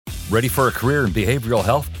Ready for a career in behavioral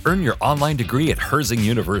health? Earn your online degree at Herzing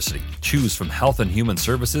University. Choose from health and human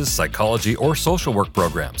services, psychology, or social work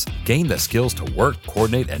programs. Gain the skills to work,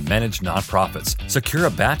 coordinate, and manage nonprofits. Secure a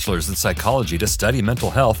bachelor's in psychology to study mental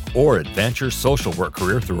health, or advance your social work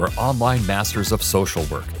career through our online Masters of Social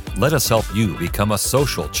Work. Let us help you become a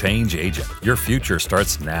social change agent. Your future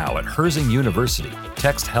starts now at Herzing University.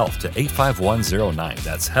 Text HEALTH to 85109.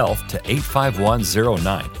 That's HEALTH to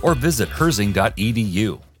 85109. Or visit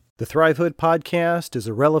herzing.edu. The Thrivehood Podcast is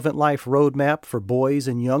a relevant life roadmap for boys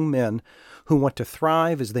and young men who want to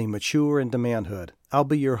thrive as they mature into manhood. I'll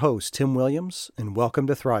be your host, Tim Williams, and welcome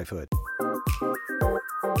to Thrivehood.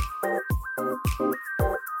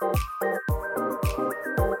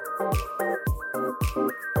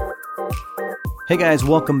 Hey guys,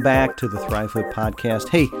 welcome back to the Thrivehood Podcast.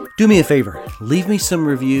 Hey, do me a favor, leave me some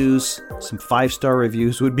reviews, some 5-star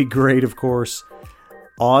reviews would be great, of course.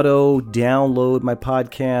 Auto-download my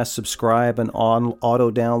podcast, subscribe, and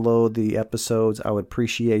auto-download the episodes. I would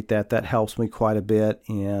appreciate that. That helps me quite a bit,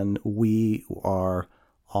 and we are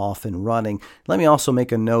off and running. Let me also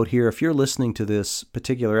make a note here. If you're listening to this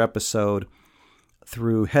particular episode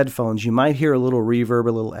through headphones, you might hear a little reverb,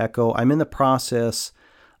 a little echo. I'm in the process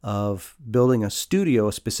of building a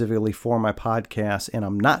studio specifically for my podcast, and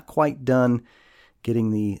I'm not quite done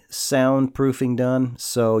getting the soundproofing done,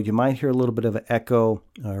 so you might hear a little bit of an echo,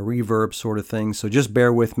 reverb sort of thing, so just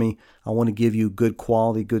bear with me. I want to give you good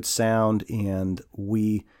quality, good sound, and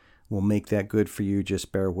we will make that good for you.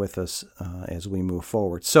 Just bear with us as we move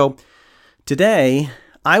forward. So today,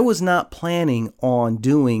 I was not planning on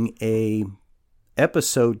doing a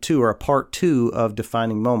episode 2 or a part 2 of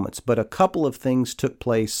Defining Moments, but a couple of things took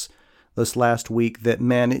place this last week that,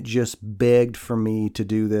 man, it just begged for me to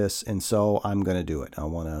do this, and so I'm going to do it. I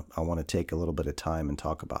want to take a little bit of time and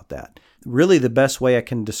talk about that. Really, the best way I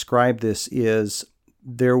can describe this is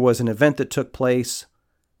there was an event that took place.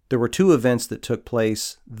 There were 2 events that took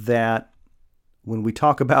place that, when we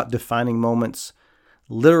talk about defining moments,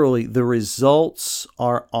 literally the results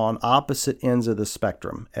are on opposite ends of the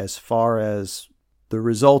spectrum as far as the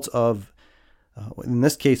results of in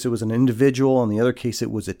this case, it was an individual. In the other case, it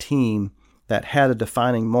was a team that had a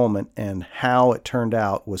defining moment, and how it turned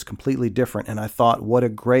out was completely different. And I thought, what a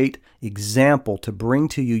great example to bring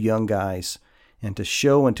to you young guys and to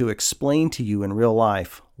show and to explain to you in real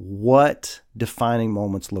life what defining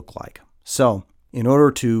moments look like. So in order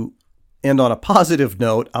to end on a positive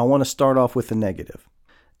note, I want to start off with the negative.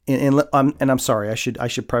 And I'm sorry, I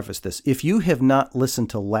should preface this. If you have not listened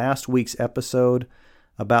to last week's episode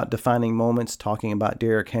about defining moments, talking about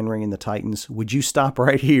Derrick Henry and the Titans, would you stop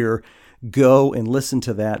right here, go and listen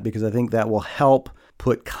to that, because I think that will help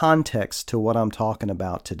put context to what I'm talking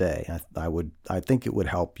about today. I think it would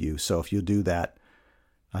help you. So if you do that,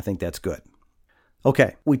 I think that's good.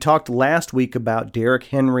 Okay, we talked last week about Derrick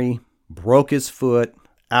Henry, broke his foot,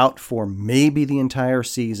 out for maybe the entire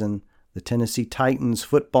season. The Tennessee Titans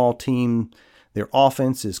football team, their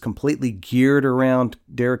offense is completely geared around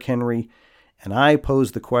Derrick Henry. And I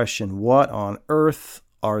posed the question, what on earth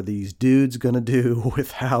are these dudes going to do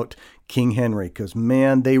without King Henry? Because,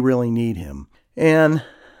 man, they really need him. And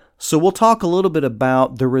so we'll talk a little bit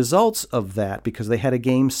about the results of that, because they had a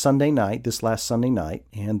game this last Sunday night,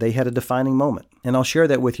 and they had a defining moment. And I'll share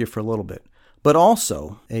that with you for a little bit. But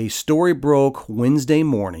also, a story broke Wednesday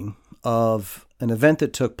morning of an event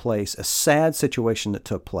that took place, a sad situation that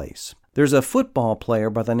took place. There's a football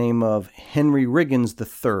player by the name of Henry Riggins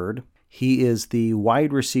III. He is the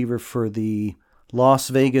wide receiver for the Las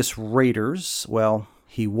Vegas Raiders. Well,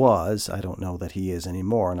 he was. I don't know that he is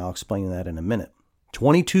anymore, and I'll explain that in a minute.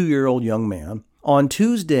 22-year-old young man. On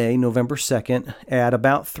Tuesday, November 2nd, at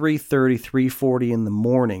about 3:40 in the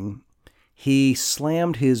morning, he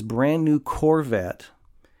slammed his brand new Corvette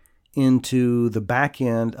into the back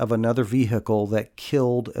end of another vehicle that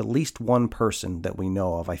killed at least one person that we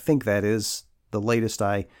know of. I think that is the latest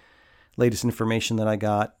information that I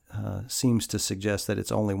got seems to suggest that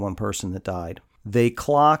it's only one person that died. They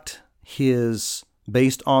clocked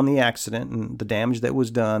based on the accident and the damage that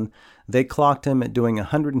was done, they clocked him at doing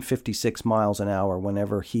 156 miles an hour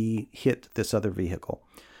whenever he hit this other vehicle.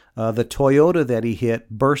 The Toyota that he hit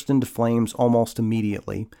burst into flames almost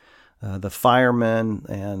immediately. The firemen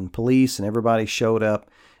and police and everybody showed up,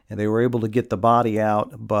 and they were able to get the body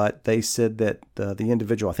out, but they said that the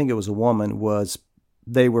individual, I think it was a woman,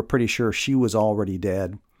 they were pretty sure she was already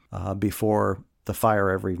dead before the fire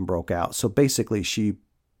ever even broke out. So basically, she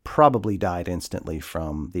probably died instantly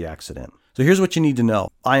from the accident. So here's what you need to know.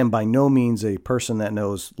 I am by no means a person that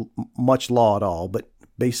knows much law at all, but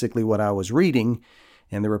basically what I was reading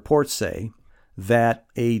and the reports say that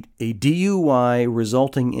a DUI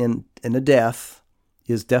resulting in a death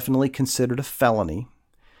is definitely considered a felony,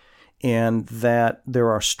 and that there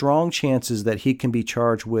are strong chances that he can be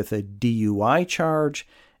charged with a DUI charge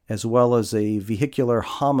as well as a vehicular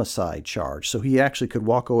homicide charge. So he actually could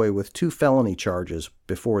walk away with 2 felony charges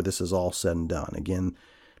before this is all said and done. Again,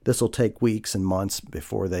 this will take weeks and months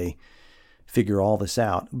before they figure all this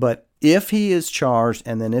out. But if he is charged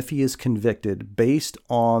and then if he is convicted based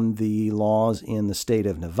on the laws in the state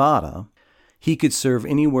of Nevada, he could serve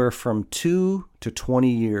anywhere from 2 to 20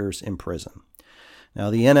 years in prison. Now,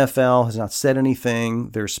 the NFL has not said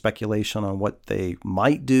anything. There's speculation on what they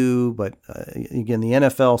might do, but again, the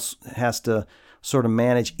NFL has to sort of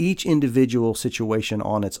manage each individual situation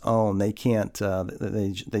on its own. They can't.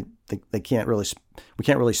 They can't really. We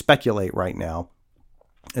can't really speculate right now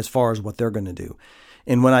as far as what they're going to do.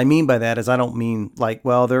 And what I mean by that is I don't mean like,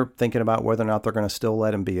 well, they're thinking about whether or not they're going to still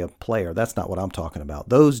let him be a player. That's not what I'm talking about.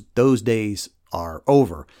 Those days are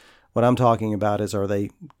over. What I'm talking about is, are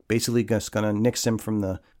they basically just going to nix him from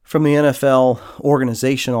the NFL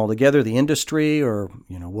organization altogether, the industry, or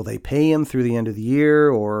will they pay him through the end of the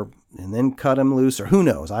year, and then cut him loose, or who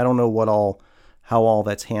knows? I don't know how all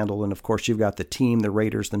that's handled. And of course, you've got the team, the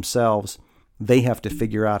Raiders themselves. They have to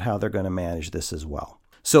figure out how they're going to manage this as well.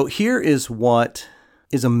 So here is what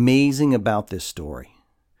is amazing about this story.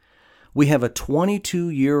 We have a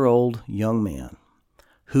 22-year-old young man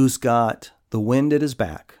who's got the wind at his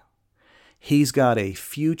back. He's got a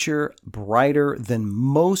future brighter than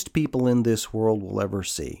most people in this world will ever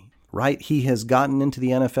see, right? He has gotten into the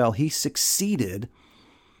NFL. He succeeded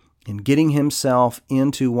in getting himself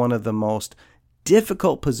into one of the most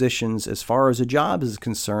difficult positions as far as a job is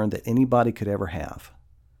concerned that anybody could ever have.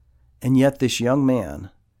 And yet this young man,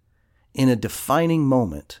 in a defining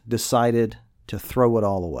moment, decided to throw it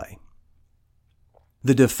all away.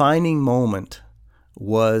 The defining moment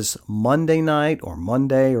was Monday night or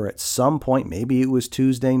Monday, or at some point, maybe it was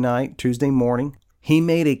Tuesday morning. He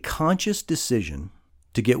made a conscious decision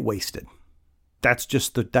to get wasted. That's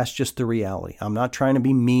just the reality. I'm not trying to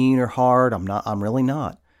be mean or hard. I'm really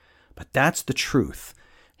not. But that's the truth.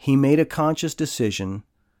 He made a conscious decision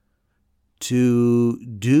to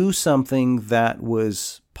do something that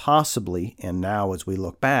was possibly, and now as we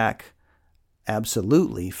look back,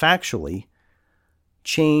 absolutely, factually,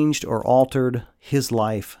 changed or altered his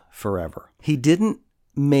life forever. He didn't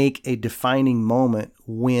make a defining moment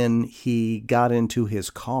when he got into his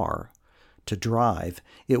car to drive.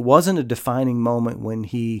 It wasn't a defining moment when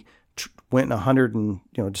he went 100 and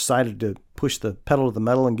decided to push the pedal to the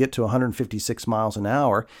metal and get to 156 miles an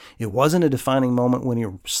hour. It wasn't a defining moment when he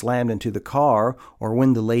slammed into the car, or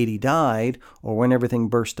when the lady died, or when everything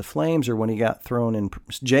burst to flames, or when he got thrown in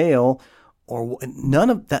jail. Or none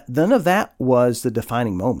of that was the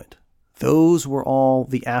defining moment. Those were all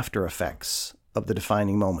the after effects of the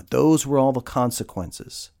defining moment. Those were all the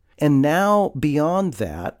consequences. And now, beyond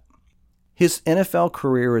that, his NFL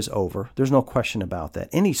career is over. There's no question about that.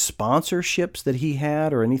 Any sponsorships that he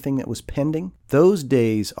had or anything that was pending, those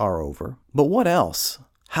days are over. But what else?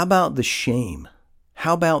 How about the shame?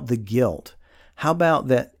 How about the guilt? How about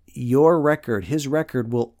that your record, his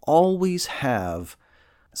record, will always have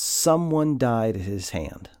someone died at his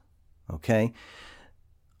hand, okay?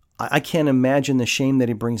 I can't imagine the shame that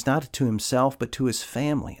he brings, not to himself, but to his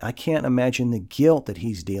family. I can't imagine the guilt that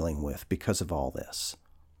he's dealing with because of all this.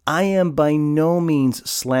 I am by no means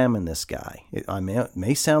slamming this guy. It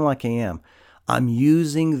may sound like I am. I'm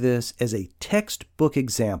using this as a textbook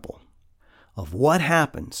example of what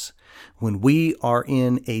happens when we are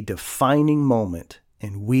in a defining moment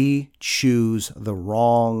and we choose the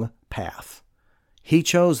wrong path. He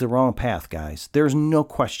chose the wrong path, guys. There's no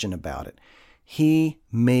question about it. He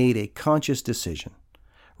made a conscious decision,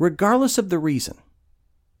 regardless of the reason.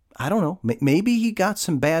 I don't know. Maybe he got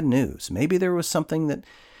some bad news. Maybe there was something that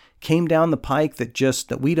came down the pike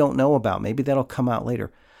that we don't know about. Maybe that'll come out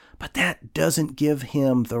later. But that doesn't give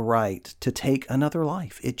him the right to take another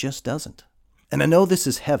life. It just doesn't. And I know this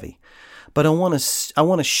is heavy, but I want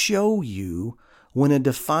to show you when a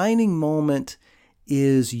defining moment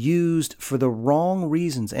is used for the wrong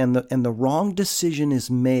reasons and the wrong decision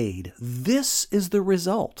is made. This is the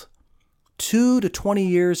result. 2 to 20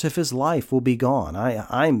 years of his life will be gone.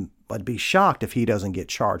 I'd be shocked if he doesn't get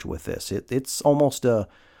charged with this. It's almost a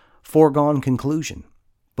foregone conclusion.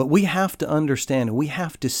 But we have to understand, and we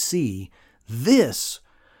have to see this.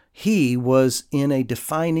 He was in a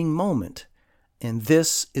defining moment, and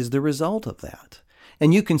this is the result of that.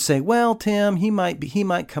 And you can say, well, Tim, he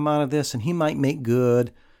might come out of this and he might make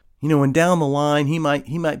good, and down the line he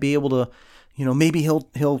might be able to, maybe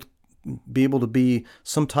he'll be able to give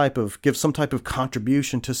some type of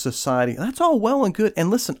contribution to society. That's all well and good. And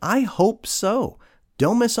listen, I hope so.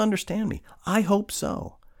 Don't misunderstand me. I hope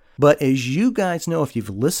so. But as you guys know, if you've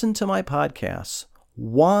listened to my podcasts,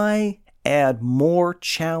 why add more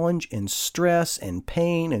challenge and stress and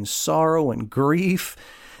pain and sorrow and grief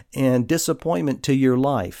and disappointment to your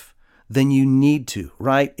life than you need to,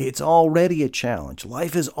 right? It's already a challenge.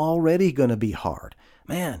 Life is already going to be hard.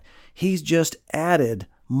 Man, he's just added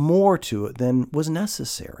more to it than was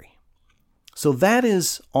necessary. So that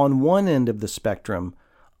is on one end of the spectrum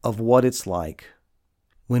of what it's like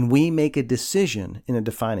when we make a decision in a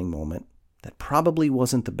defining moment that probably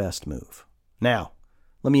wasn't the best move. Now,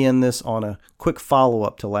 let me end this on a quick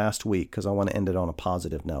follow-up to last week because I want to end it on a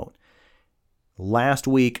positive note. Last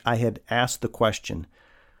week, I had asked the question,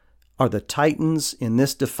 are the Titans in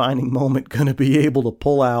this defining moment going to be able to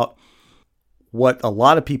pull out what a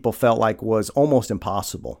lot of people felt like was almost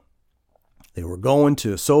impossible? They were going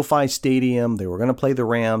to SoFi Stadium. They were going to play the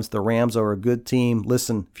Rams. The Rams are a good team.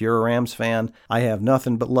 Listen, if you're a Rams fan, I have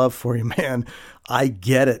nothing but love for you, man. I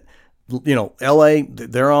get it. You know, LA,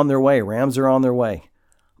 they're on their way. Rams are on their way.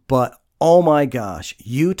 But oh my gosh,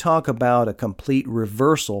 you talk about a complete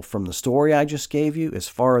reversal from the story I just gave you as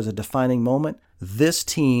far as a defining moment. This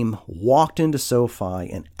team walked into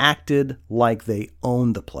SoFi and acted like they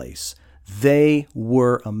owned the place. They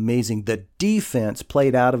were amazing. The defense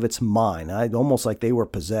played out of its mind, almost like they were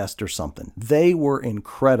possessed or something. They were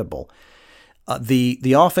incredible.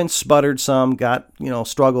 The offense sputtered some,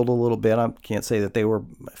 struggled a little bit. I can't say that they were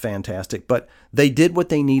fantastic, but they did what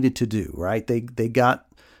they needed to do, right? They got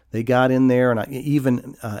in there, and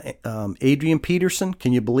even Adrian Peterson,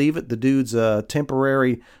 can you believe it? The dude's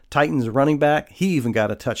temporary Titans running back, he even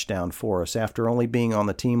got a touchdown for us after only being on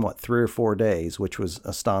the team, 3 or 4 days, which was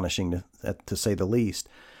astonishing to say the least.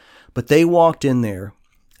 But they walked in there,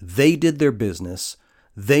 they did their business,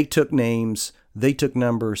 they took names, they took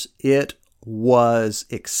numbers. It was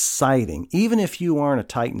exciting. Even if you aren't a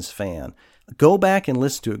Titans fan, go back and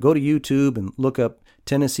listen to it. Go to YouTube and look up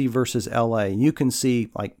Tennessee versus LA. You can see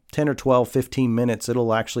like 10 or 12, 15 minutes.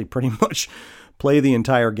 It'll actually pretty much play the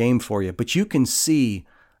entire game for you. But you can see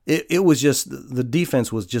it was just, the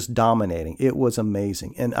defense was just dominating. It was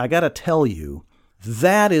amazing. And I got to tell you,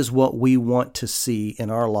 that is what we want to see in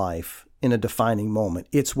our life in a defining moment.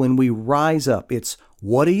 It's when we rise up. It's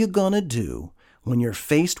what are you going to do when you're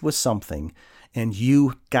faced with something and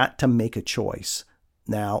you got to make a choice?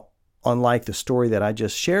 Now, unlike the story that I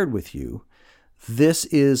just shared with you, this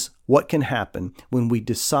is what can happen when we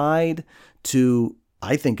decide to,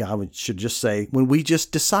 I think should just say, when we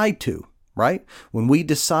just decide to, right? When we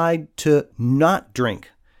decide to not drink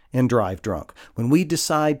and drive drunk. When we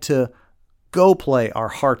decide to go play our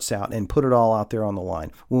hearts out and put it all out there on the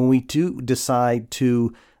line. When we do decide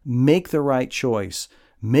to make the right choice,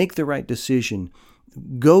 make the right decision,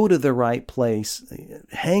 go to the right place,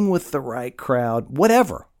 hang with the right crowd,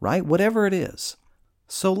 whatever, right? Whatever it is.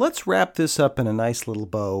 So let's wrap this up in a nice little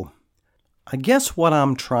bow. I guess what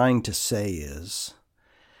I'm trying to say is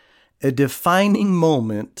a defining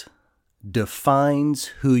moment defines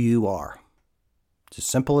who you are. It's as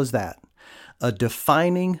simple as that. A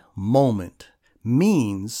defining moment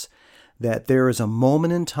means that there is a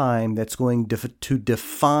moment in time that's going to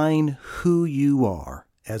define who you are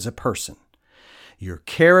as a person. Your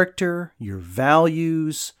character, your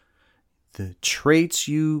values, the traits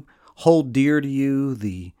you hold dear to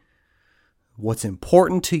you, what's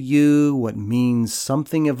important to you, what means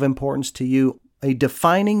something of importance to you. A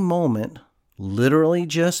defining moment literally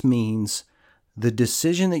just means the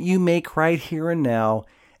decision that you make right here and now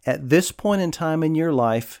at this point in time in your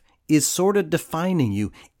life is sort of defining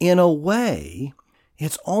you. In a way,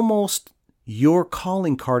 it's almost your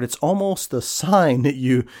calling card. It's almost the sign that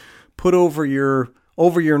you put over your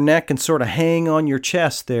neck and sort of hang on your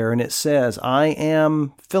chest there, and it says, I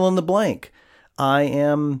am fill in the blank. I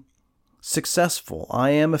am successful. I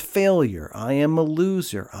am a failure. I am a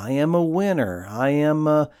loser. I am a winner. I am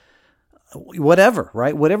a whatever,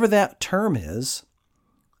 right? Whatever that term is,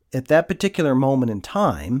 at that particular moment in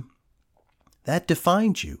time, that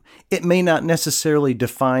defines you. It may not necessarily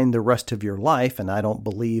define the rest of your life, and I don't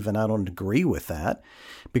believe and I don't agree with that,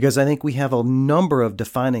 because I think we have a number of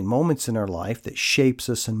defining moments in our life that shapes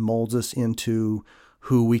us and molds us into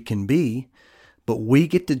who we can be, but we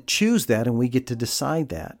get to choose that and we get to decide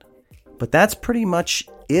that. But that's pretty much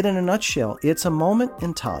it in a nutshell. It's a moment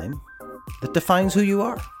in time that defines who you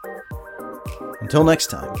are. Until next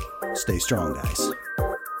time, stay strong, guys.